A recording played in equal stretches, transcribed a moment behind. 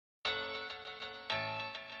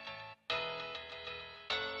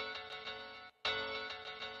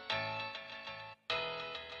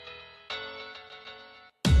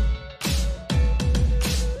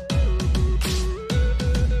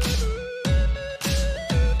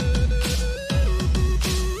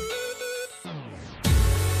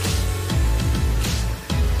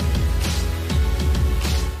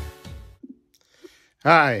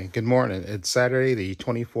Hi, good morning. It's Saturday, the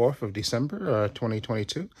 24th of December,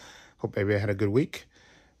 2022. Hope everybody had a good week.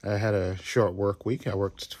 I had a short work week. I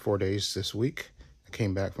worked 4 days this week. I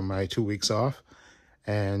came back from my 2 weeks off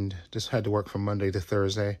and just had to work from Monday to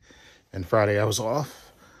Thursday. And Friday I was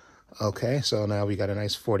off. Okay, so now we got a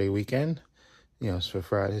nice 4-day weekend. So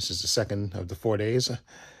Friday, this is the second of the 4 days.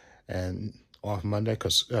 And off Monday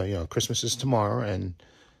because, Christmas is tomorrow and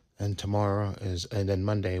tomorrow is, and then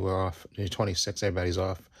Monday we're off. The 26th, everybody's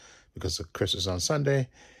off because of Christmas on Sunday.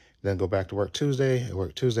 Then go back to work Tuesday. I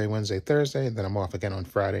work Tuesday, Wednesday, Thursday. Then I'm off again on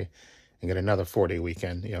Friday and get another 4-day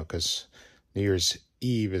weekend, because New Year's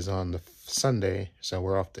Eve is on the Sunday. So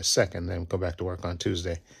we're off the 2nd, then go back to work on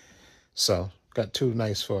Tuesday. So got two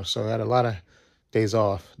nice for. So I had a lot of days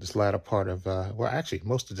off this latter part of, actually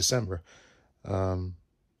most of December.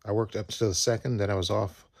 I worked up to the 2nd, then I was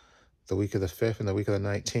off the week of the 5th and the week of the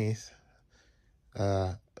 19th.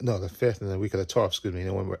 No, the 5th and the week of the 12th, excuse me.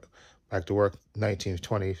 Then went back to work 19th,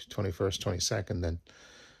 20th, 21st, 22nd, then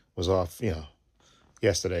was off,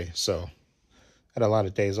 yesterday. So had a lot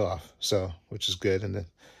of days off, so which is good. And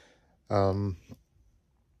then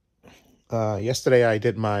yesterday I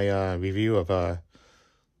did my review of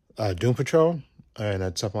Doom Patrol, and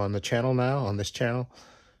it's up on the channel now, on this channel.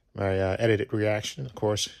 My edited reaction, of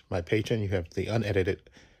course, my Patreon. You have the unedited.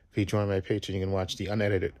 If you join my Patreon, you can watch the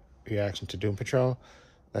unedited reaction to Doom Patrol.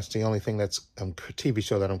 That's the only thing that's TV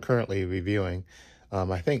show that I'm currently reviewing.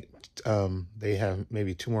 I think they have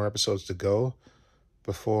maybe 2 more episodes to go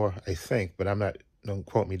before, I think, but I'm not, don't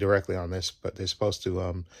quote me directly on this, but they're supposed to,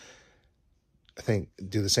 I think,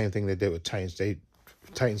 do the same thing they did with Titans. They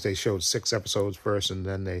showed 6 episodes first, and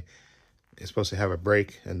then they're supposed to have a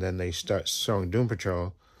break, and then they start showing Doom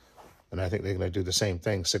Patrol. And I think they're going to do the same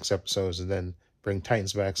thing, 6 episodes, and then bring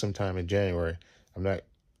Titans back sometime in January. I'm not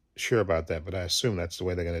sure about that, but I assume that's the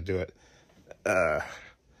way they're going to do it.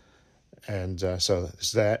 So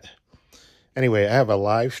it's that. Anyway, I have a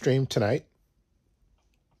live stream tonight.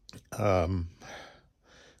 I'm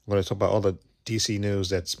going to talk about all the DC news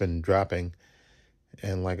that's been dropping.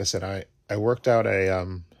 And like I said, I worked out I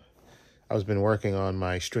was been working on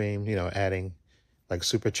my stream, adding like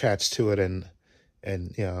super chats to it and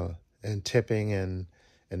tipping and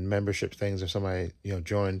membership things if somebody,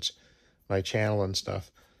 joins my channel and stuff.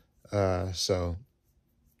 So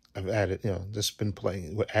I've added, just been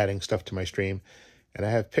playing, adding stuff to my stream. And I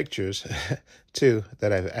have pictures, too,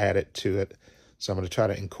 that I've added to it. So I'm going to try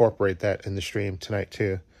to incorporate that in the stream tonight,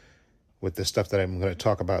 too, with the stuff that I'm going to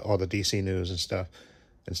talk about, all the DC news and stuff.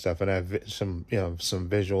 And I have some, some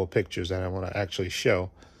visual pictures that I want to actually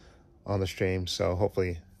show on the stream. So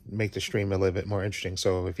hopefully make the stream a little bit more interesting.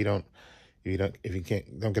 So if you don't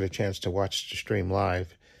get a chance to watch the stream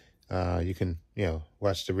live, you can,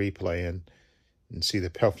 watch the replay and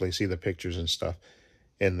hopefully see the pictures and stuff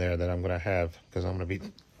in there that I'm going to have, because I'm going to be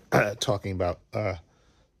talking about the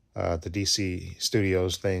DC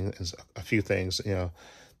Studios thing and a few things.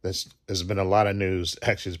 There's been a lot of news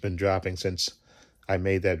actually has been dropping since I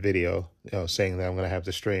made that video, saying that I'm going to have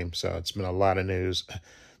the stream. So it's been a lot of news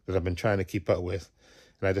that I've been trying to keep up with,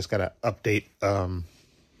 and I just got to update. I'm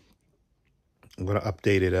going to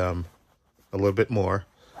update it a little bit more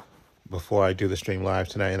before I do the stream live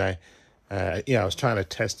tonight. And I was trying to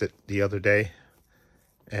test it the other day,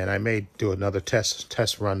 and I may do another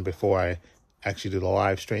test run before I actually do the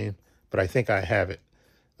live stream. But I think I have it.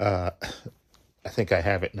 I think I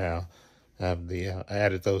have it now. I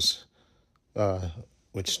added those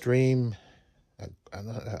with Stream. I don't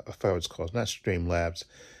know if it's called, not Stream Labs.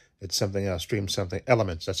 It's something else. Stream something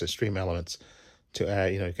Elements. That's it. Stream Elements. To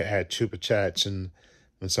add, you can add super chats, and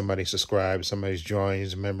when somebody subscribes, somebody's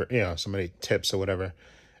joins, member, somebody tips or whatever.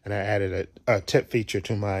 And I added a tip feature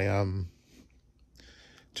to my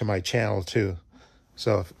channel too.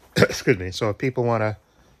 So excuse me. So if people want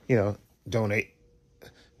to, donate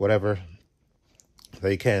whatever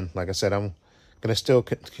they can, like I said, I'm gonna still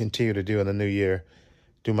continue to do in the new year,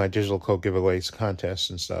 do my digital code giveaways, contests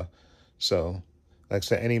and stuff. So like I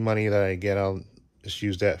said, any money that I get, I'll just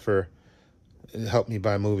use that for help me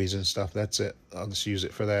buy movies and stuff. That's it. I'll just use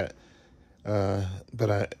it for that. But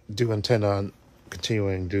I do intend on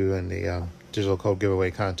continuing doing the digital code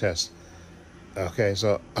giveaway contest. Okay,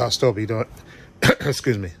 so I'll still be doing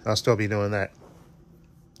excuse me, I'll still be doing that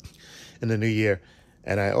in the new year.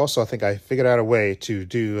 And I also think I figured out a way to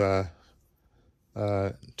do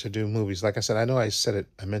movies. Like I said, I know I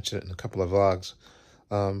mentioned it in a couple of vlogs,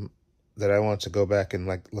 that I want to go back and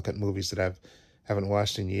like look at movies that I haven't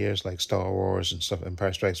watched in years, like Star Wars and stuff,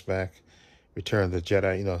 Empire Strikes Back, Return of the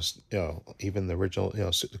Jedi, even the original,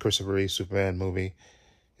 the Christopher Reeve Superman movie,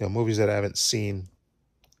 movies that I haven't seen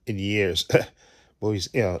in years. movies,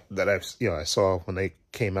 that I saw when they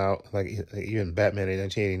came out, like even Batman in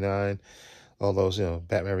 1989, all those,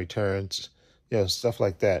 Batman Returns, stuff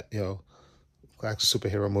like that, like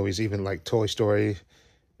superhero movies, even like Toy Story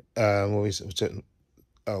movies, which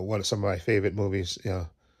are one of some of my favorite movies,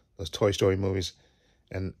 those Toy Story movies.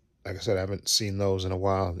 And like I said, I haven't seen those in a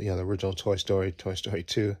while, the original Toy Story, Toy Story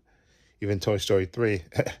 2, even Toy Story 3,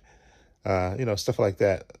 stuff like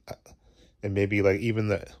that. And maybe like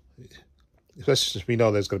even especially since we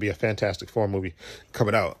know there's going to be a Fantastic Four movie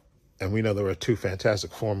coming out. And we know there were 2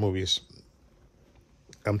 Fantastic Four movies.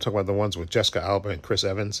 I'm talking about the ones with Jessica Alba and Chris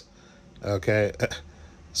Evans. Okay.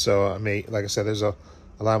 So, I mean, like I said, there's a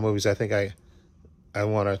lot of movies I think I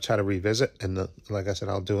want to try to revisit. And like I said,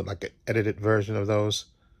 I'll do like an edited version of those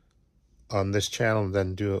on this channel and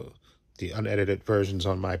then do the unedited versions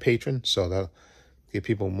on my Patreon. So that'll give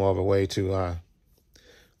people more of a way to,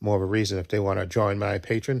 more of a reason if they want to join my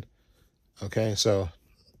Patreon. Okay, so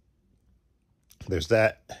there's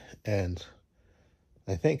that. And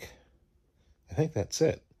I think that's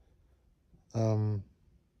it.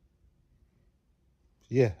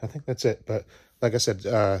 Yeah, I think that's it. But like I said,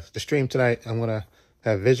 the stream tonight, I'm going to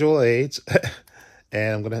have visual aids.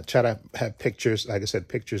 And I'm going to try to have pictures, like I said,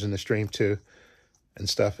 pictures in the stream too and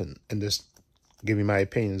stuff. And just give you my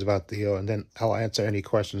opinions about the, and then I'll answer any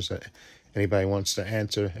questions that anybody wants to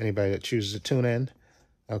answer, anybody that chooses to tune in.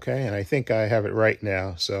 Okay, and I think I have it right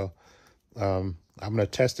now. So I'm going to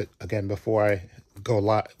test it again before I go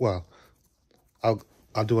live. Well, I'll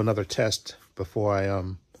do another test before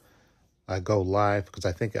I go live, because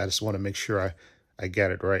I think I just want to make sure I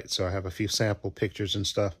get it right. So I have a few sample pictures and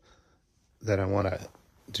stuff that I want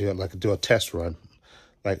to do a test run,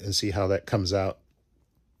 and see how that comes out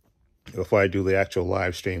before I do the actual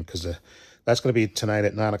live stream, because that's going to be tonight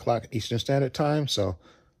at 9 o'clock Eastern Standard Time. So,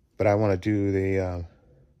 but I want to do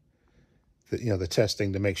the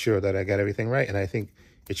testing to make sure that I got everything right, and I think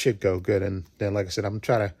it should go good. And then, like I said, I'm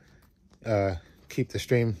trying to keep the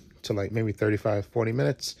stream to like maybe 35, 40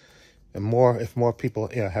 minutes. And more, if more people,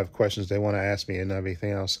 have questions they want to ask me and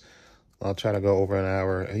everything else, I'll try to go over an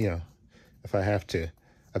hour, if I have to.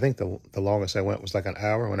 I think the longest I went was like an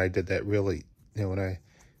hour when I did that really, when I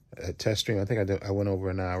test stream. I think I went over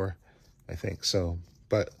an hour, I think. So,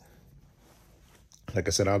 but like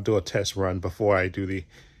I said, I'll do a test run before I do the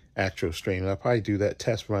actual stream. I'll probably do that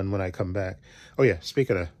test run when I come back. Oh yeah,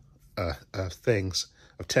 speaking of things,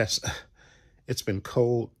 of tests, it's been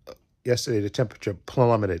cold. Yesterday the temperature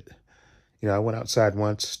plummeted. I went outside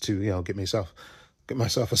once to, get myself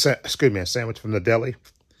a sandwich from the deli,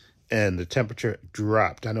 and the temperature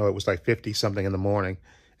dropped. I know it was like 50 something in the morning,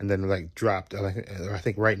 and then like dropped. I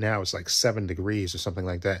think right now it's like 7 degrees or something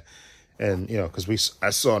like that. And because I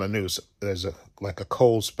saw on the news there's a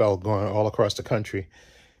cold spell going all across the country,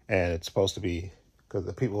 and it's supposed to be, because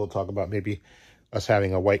the people will talk about maybe us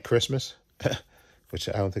having a white Christmas, which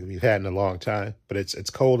I don't think we've had in a long time. But it's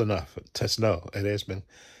cold enough to snow. It has been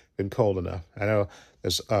cold enough. I know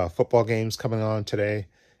there's football games coming on today,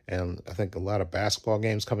 and I think a lot of basketball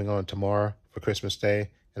games coming on tomorrow for Christmas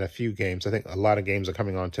Day, and a few games. I think a lot of games are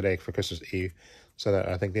coming on today for Christmas Eve. So that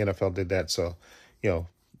I think the NFL did that. So,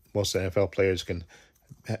 most of the NFL players can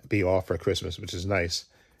be off for Christmas, which is nice.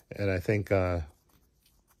 And I think there's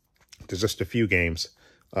just a few games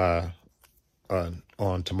on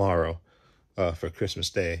tomorrow for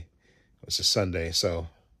Christmas Day, which is Sunday. So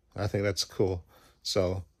I think that's cool.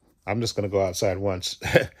 So I'm just going to go outside once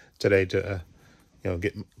today to,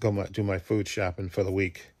 do my food shopping for the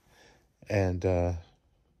week. And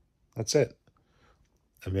that's it.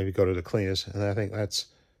 And maybe go to the cleaners. And I think that's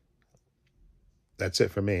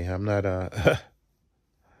it for me. I'm not,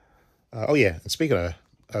 oh yeah. And speaking of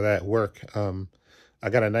that work, I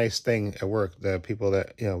got a nice thing at work. The people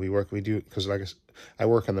that, we do, because I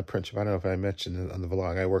work on the print shop. I don't know if I mentioned on the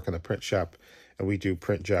vlog, I work on the print shop, and we do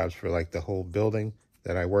print jobs for like the whole building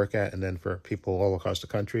that I work at, and then for people all across the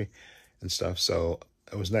country and stuff. So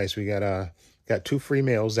it was nice. We got 2 free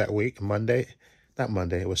meals that week.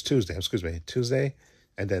 It was Tuesday, Tuesday.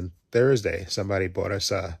 And then Thursday, somebody bought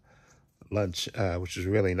us lunch, which was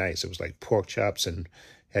really nice. It was like pork chops and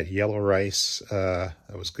had yellow rice. That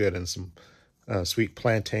was good. And some sweet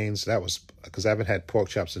plantains. That was, because I haven't had pork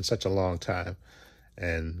chops in such a long time.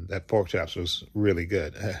 And that pork chops was really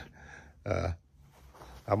good. I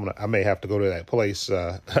may have to go to that place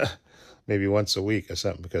maybe once a week or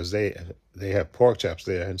something, because they have pork chops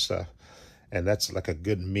there and stuff, and that's like a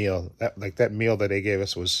good meal. That meal that they gave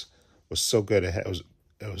us was so good. It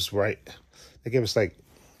was right. They gave us it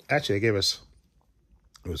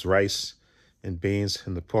was rice and beans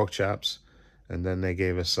and the pork chops, and then they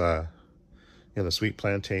gave us the sweet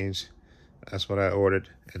plantains That's what I ordered.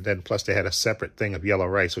 And then plus they had a separate thing of yellow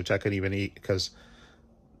rice, which I couldn't even eat because,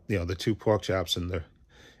 you know, the 2 pork chops and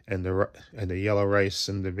the yellow rice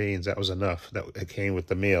and the beans, that was enough. That it came with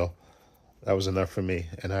the meal. That was enough for me.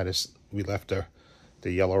 And we left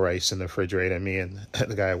the yellow rice in the refrigerator. Me and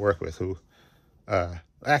the guy I work with, who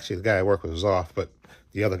actually the guy I work with was off, but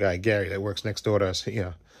the other guy, Gary, that works next door to us, we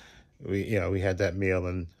had that meal,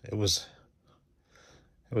 and it was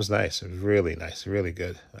nice. It was really nice, really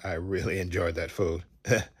good. I really enjoyed that food.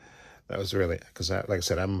 That was really, because like I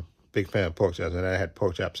said, I'm a big fan of pork chops, and I had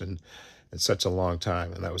pork chops in such a long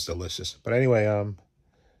time, and that was delicious. But anyway,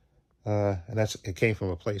 and it came from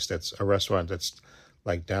a place that's a restaurant that's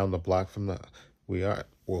like down the block from where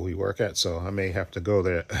we work at. So I may have to go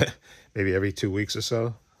there maybe every 2 weeks or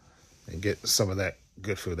so and get some of that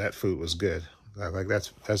good food. That food was good. Like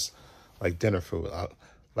that's like dinner food.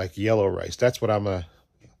 Like yellow rice. That's what I'm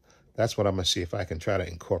gonna see if I can try to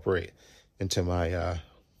incorporate into my diet.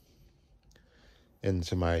 And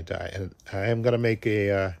I am gonna make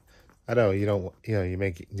I know you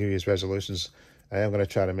make New Year's resolutions. I am gonna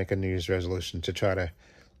try to make a New Year's resolution to try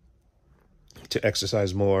to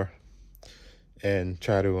exercise more and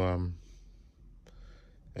try to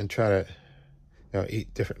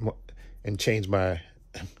eat different and change my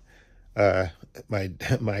my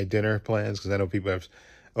dinner plans, because I know people have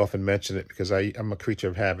often mentioned it, because I'm a creature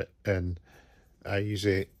of habit, and I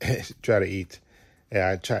usually try to eat.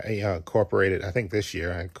 Yeah, I try incorporate it. I think this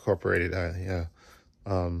year I incorporated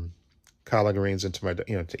collard greens into my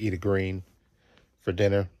to eat a green for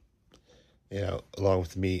dinner, along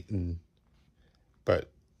with meat, and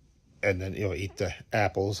then eat the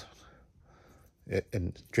apples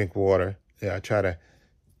and drink water. Yeah, I try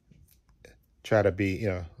to be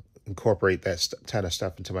incorporate that kind of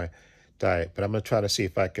stuff into my diet. But I'm gonna try to see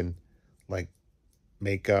if I can like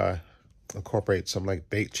make incorporate some like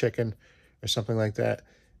baked chicken or something like that.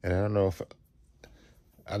 And I don't know if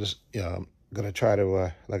I just I'm gonna try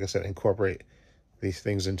to like I said, incorporate these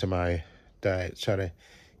things into my diet. Try to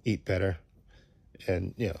eat better,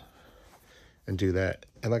 and and do that.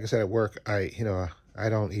 And like I said, at work, I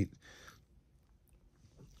don't eat.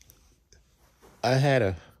 I had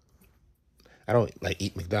a I don't like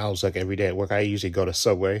eat McDonald's like every day at work. I usually go to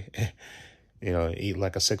Subway, eat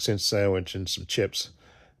like a 6-inch sandwich and some chips,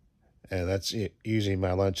 and that's usually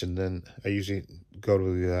my lunch. And then I usually go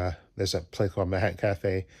to there's a place called Manhattan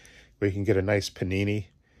Cafe where you can get a nice panini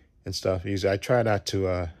and stuff. Usually, I try not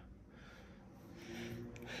to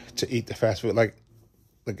eat the fast food like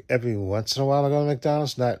every once in a while. I go to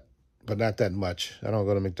McDonald's, but not that much. I don't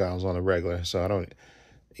go to McDonald's on a regular, so I don't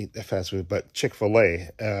eat the fast food. But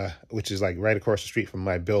Chick-fil-A, which is like right across the street from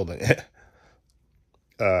my building,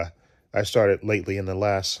 I started lately in the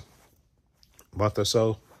last month or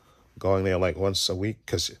so going there like once a week,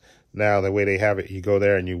 because now the way they have it, you go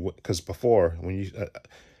there and because before when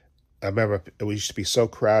I remember it used to be so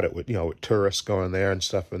crowded with tourists going there and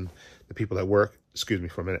stuff, and the people that work. Excuse me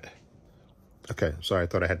for a minute. Okay, sorry, I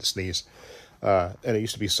thought I had to sneeze. And it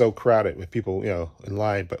used to be so crowded with people, in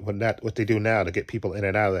line. But what they do now to get people in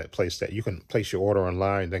and out of that place, that you can place your order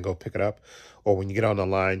online, then go pick it up. Or when you get on the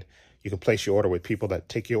line, you can place your order with people that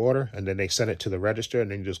take your order, and then they send it to the register,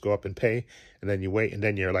 and then you just go up and pay, and then you wait, and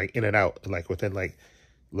then you're like in and out, like within like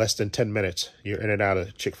less than 10 minutes, you're in and out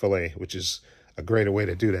of Chick-fil-A, which is a greater way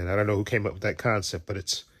to do that. I don't know who came up with that concept, but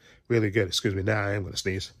it's really good. Excuse me, now I am going to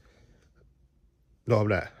sneeze. No, I'm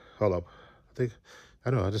not. Hold up. I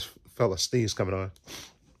don't know, I just felt a sneeze coming on.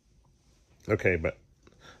 Okay,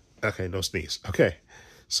 no sneeze. Okay,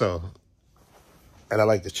 so, and I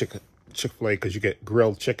like the Chick-fil-A because you get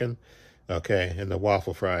grilled chicken, okay, and the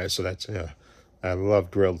waffle fries. So that's I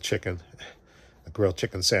love grilled chicken, a grilled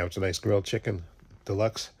chicken sandwich, a nice grilled chicken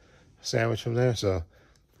deluxe sandwich from there. So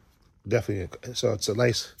definitely, so it's a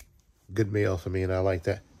nice, good meal for me, and I like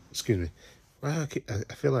that. Excuse me. Well,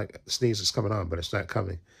 I feel like the sneeze is coming on, but it's not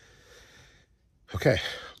coming. Okay.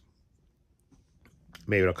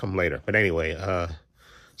 Maybe it'll come later. But anyway,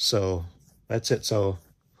 so that's it. So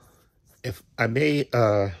if I may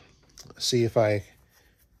see if I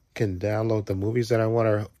can download the movies that I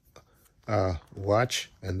want to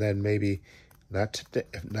watch, and then maybe not today,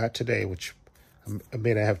 if not today, which I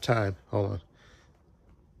may not have time. Hold on.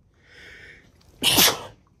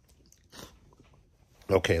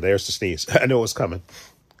 Okay, there's the sneeze. I know it was coming.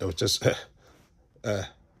 It was just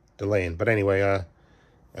delaying. But anyway,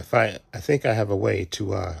 I think I have a way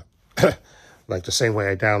to like the same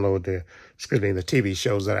way I download the TV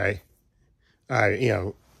shows that I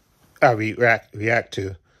react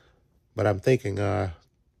to. But I'm thinking I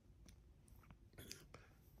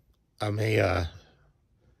may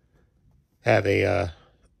have a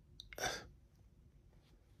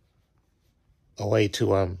a way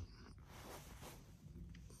to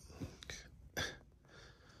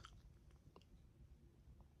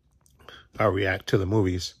react to the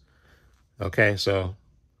movies. Okay, so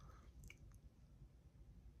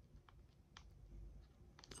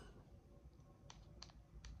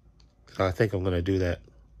I think I'm gonna do that.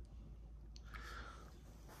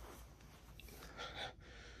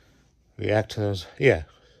 React to those, yeah.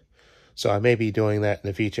 So I may be doing that in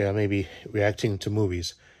the future. I may be reacting to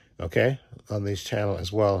movies, okay, on this channel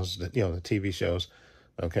as well as the the TV shows.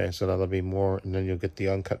 Okay, so that'll be more, and then you'll get the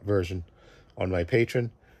uncut version on my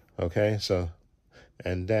Patreon. Okay, so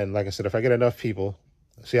and then like I said, if I get enough people,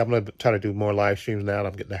 see, I'm gonna try to do more live streams now.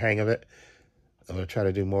 I'm getting the hang of it. I'm gonna try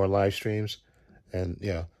to do more live streams, and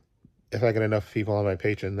if I get enough people on my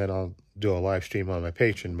Patreon, then I'll do a live stream on my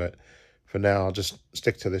Patreon. But for now, I'll just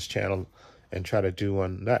stick to this channel and try to do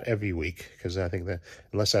one, not every week, because I think that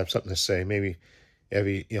unless I have something to say, maybe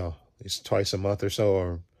every, at least twice a month or so,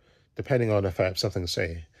 or depending on if I have something to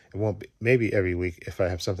say. It won't be, maybe every week if I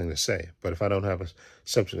have something to say. But if I don't have a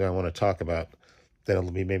subject I want to talk about, then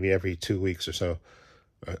it'll be maybe every 2 weeks or so,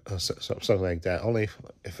 or something like that. Only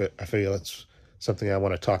if I feel it's something I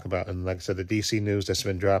want to talk about. And like I said, the DC news that's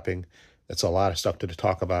been dropping, that's a lot of stuff to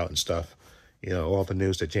talk about and stuff. All the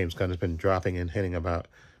news that James Gunn has been dropping and hinting about.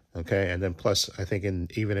 Okay, and then plus, I think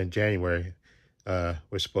even in January,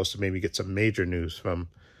 we're supposed to maybe get some major news from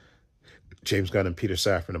James Gunn and Peter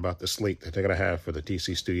Safran about the slate that they're going to have for the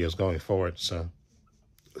DC studios going forward. So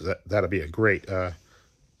that'll be a great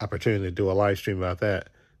opportunity to do a live stream about that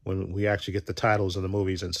when we actually get the titles of the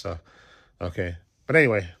movies and stuff. Okay, but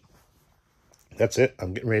anyway, that's it.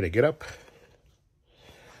 I'm getting ready to get up,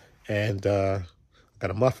 and got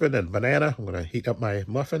a muffin and banana. I'm going to heat up my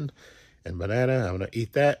muffin and banana. I'm going to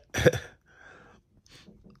eat that.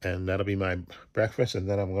 And that'll be my breakfast. And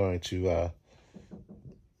then I'm going to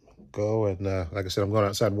go and, like I said, I'm going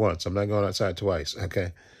outside once. I'm not going outside twice,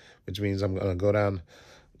 okay? Which means I'm going to go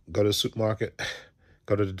to the supermarket,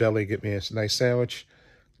 go to the deli, get me a nice sandwich,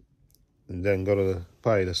 and then go to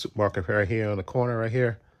probably the supermarket right here on the corner right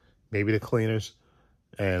here, maybe the cleaners,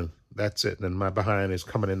 and that's it. And then my behind is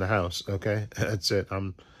coming in the house, okay? That's it.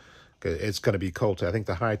 It's going to be cold. I think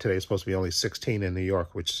the high today is supposed to be only 16 in New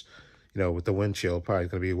York, which, with the wind chill, probably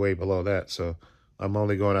going to be way below that. So I'm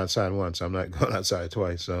only going outside once. I'm not going outside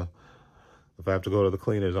twice. So if I have to go to the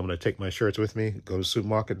cleaners, I'm going to take my shirts with me, go to the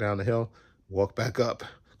supermarket down the hill, walk back up,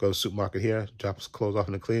 go to the supermarket here, drop his clothes off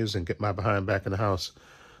in the cleaners, and get my behind back in the house.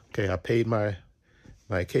 Okay, I paid my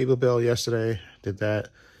cable bill yesterday, did that,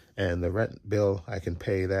 and the rent bill, I can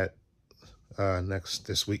pay that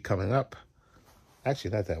this week coming up.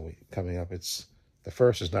 Actually, not that week coming up. It's the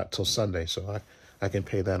 1st is not till Sunday, so I can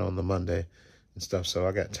pay that on the Monday and stuff. So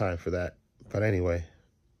I got time for that. But anyway,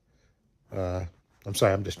 I'm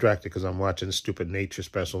sorry, I'm distracted because I'm watching the stupid nature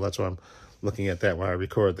special. That's why I'm looking at that while I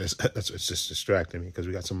record this. It's just distracting me because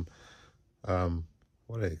we got some,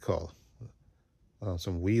 what do they call?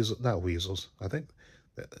 Some weasels, not weasels. I think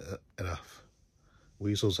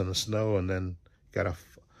weasels in the snow, and then got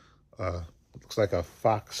looks like a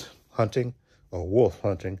fox hunting. Or wolf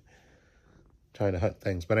hunting, trying to hunt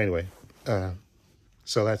things. But anyway,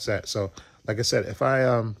 so that's that. So like I said, if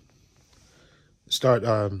I start,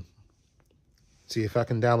 see if I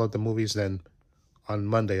can download the movies, then on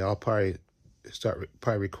Monday I'll probably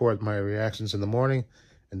record my reactions in the morning,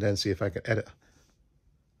 and then see if I can edit.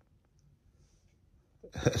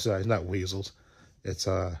 Sorry, it's not weasels. It's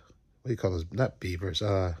what do you call those? Not beavers.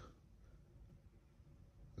 They're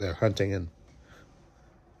hunting and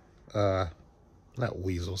not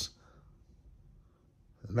weasels.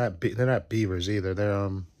 They're not beavers either. They're I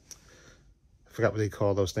forgot what they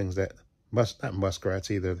call those things that not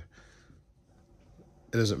muskrats either. It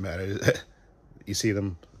doesn't matter. You see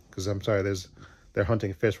them because I'm sorry. They're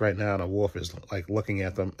hunting fish right now, and a wolf is like looking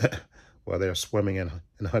at them while they're swimming and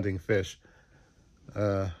hunting fish.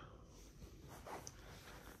 But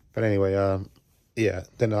anyway, yeah.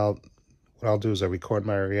 Then what I'll do is I record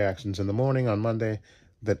my reactions in the morning on Monday,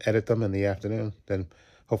 then edit them in the afternoon, then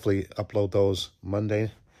hopefully upload those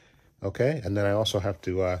Monday, okay? And then I also have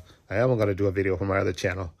to, I am going to do a video for my other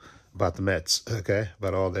channel about the Mets, okay?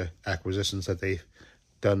 About all the acquisitions that they've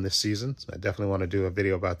done this season. So I definitely want to do a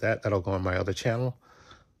video about that. That'll go on my other channel,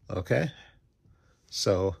 okay?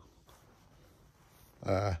 So,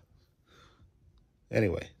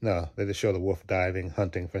 anyway, no, they just show the wolf diving,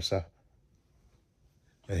 hunting for stuff.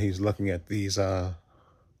 And he's looking at these,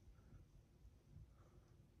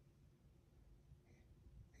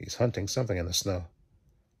 he's hunting something in the snow.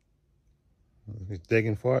 He's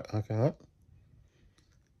digging for it. Okay.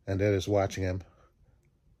 And they're just watching him.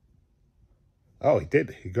 Oh, he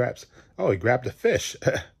did. He grabbed a fish.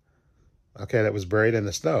 Okay, that was buried in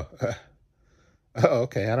the snow. Oh,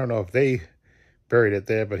 okay. I don't know if they buried it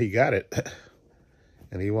there, but he got it.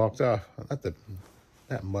 And he walked off.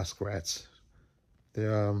 Not muskrats.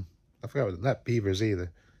 They're, I forgot what, not beavers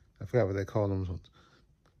either. I forgot what they call them.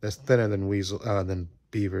 That's thinner than than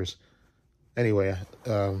beavers. Anyway,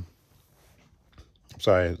 I'm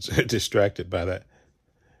sorry, I was distracted by that.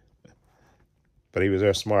 But he was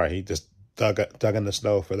very smart. He just dug in the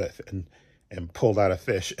snow for that and pulled out a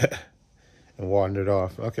fish and wandered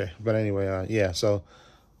off. Okay, but anyway, yeah. So,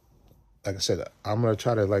 like I said, I'm gonna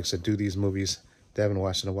try to, like I said, do these movies that I haven't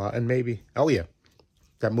watched in a while, and maybe, oh yeah,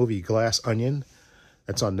 that movie Glass Onion,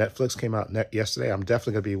 that's on Netflix, came out yesterday. I'm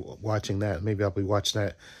definitely gonna be watching that. Maybe I'll be watching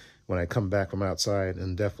that when I come back from outside,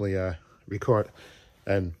 and definitely record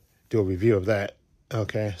and do a review of that.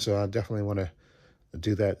 Okay, so I definitely want to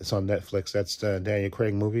do that. It's on Netflix. That's the Daniel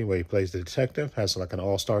Craig movie where he plays the detective. Has like an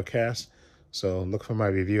all-star cast. So look for my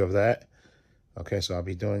review of that. Okay, so I'll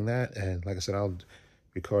be doing that. And like I said, I'll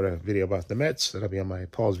record a video about the Mets. That'll be on my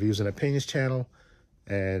Paul's Views and Opinions channel.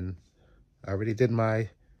 And I already did my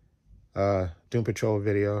Doom Patrol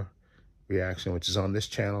video reaction, which is on this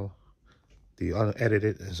channel. The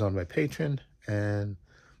unedited is on my Patreon. And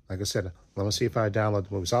like I said, I'm gonna see if I download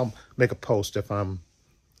the movies. I'll make a post if I'm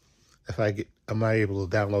not able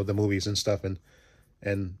to download the movies and stuff,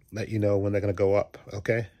 and let you know when they're gonna go up.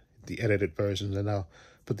 Okay, the edited versions, and I'll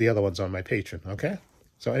put the other ones on my Patreon. Okay,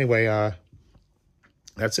 so anyway,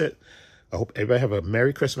 that's it. I hope everybody have a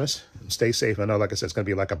Merry Christmas and stay safe. I know, like I said, it's gonna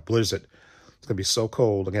be like a blizzard. It's gonna be so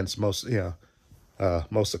cold against most,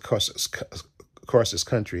 most across this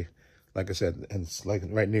country. Like I said, and it's like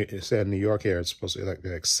right near, it said in New York here, it's supposed to be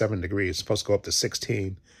like 7 degrees. It's supposed to go up to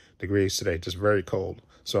 16 degrees today, just very cold.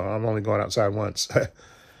 So I'm only going outside once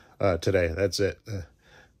today. That's it.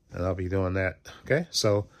 And I'll be doing that. Okay,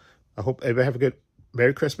 so I hope everybody have a good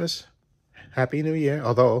Merry Christmas, Happy New Year.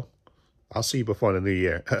 Although I'll see you before the New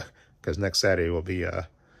Year, because next Saturday will be the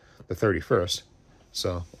 31st.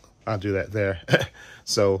 So I'll do that there.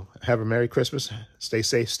 So have a Merry Christmas. Stay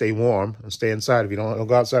safe, stay warm, and stay inside if you don't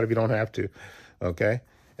go outside if you don't have to. Okay,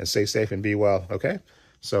 and stay safe and be well. Okay.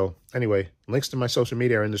 So anyway, links to my social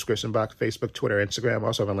media are in the description box: Facebook, Twitter, Instagram. I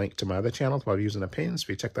also have a link to my other channel, my Views and Opinions. If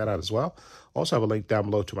you check that out as well. Also have a link down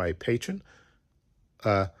below to my Patreon.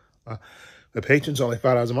 The Patreon's only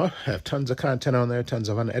 $5 a month. I have tons of content on there, tons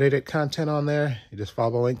of unedited content on there. You just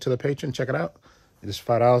follow the link to the Patreon, check it out. It's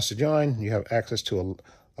 $5 to join. You have access to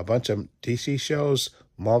a bunch of DC shows,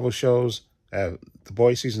 Marvel shows. The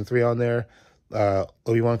Boys Season 3 on there.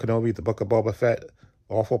 Obi-Wan Kenobi, The Book of Boba Fett,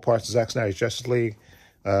 all 4 parts of Zack Snyder's Justice League.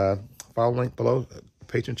 Follow the link below,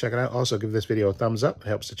 Patreon, check it out. Also give this video a thumbs up, it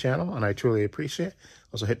helps the channel, and I truly appreciate it.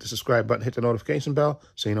 Also hit the subscribe button, hit the notification bell,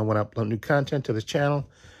 so you know when I upload new content to this channel.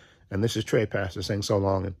 And this is Trepacer saying so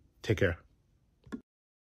long, and take care.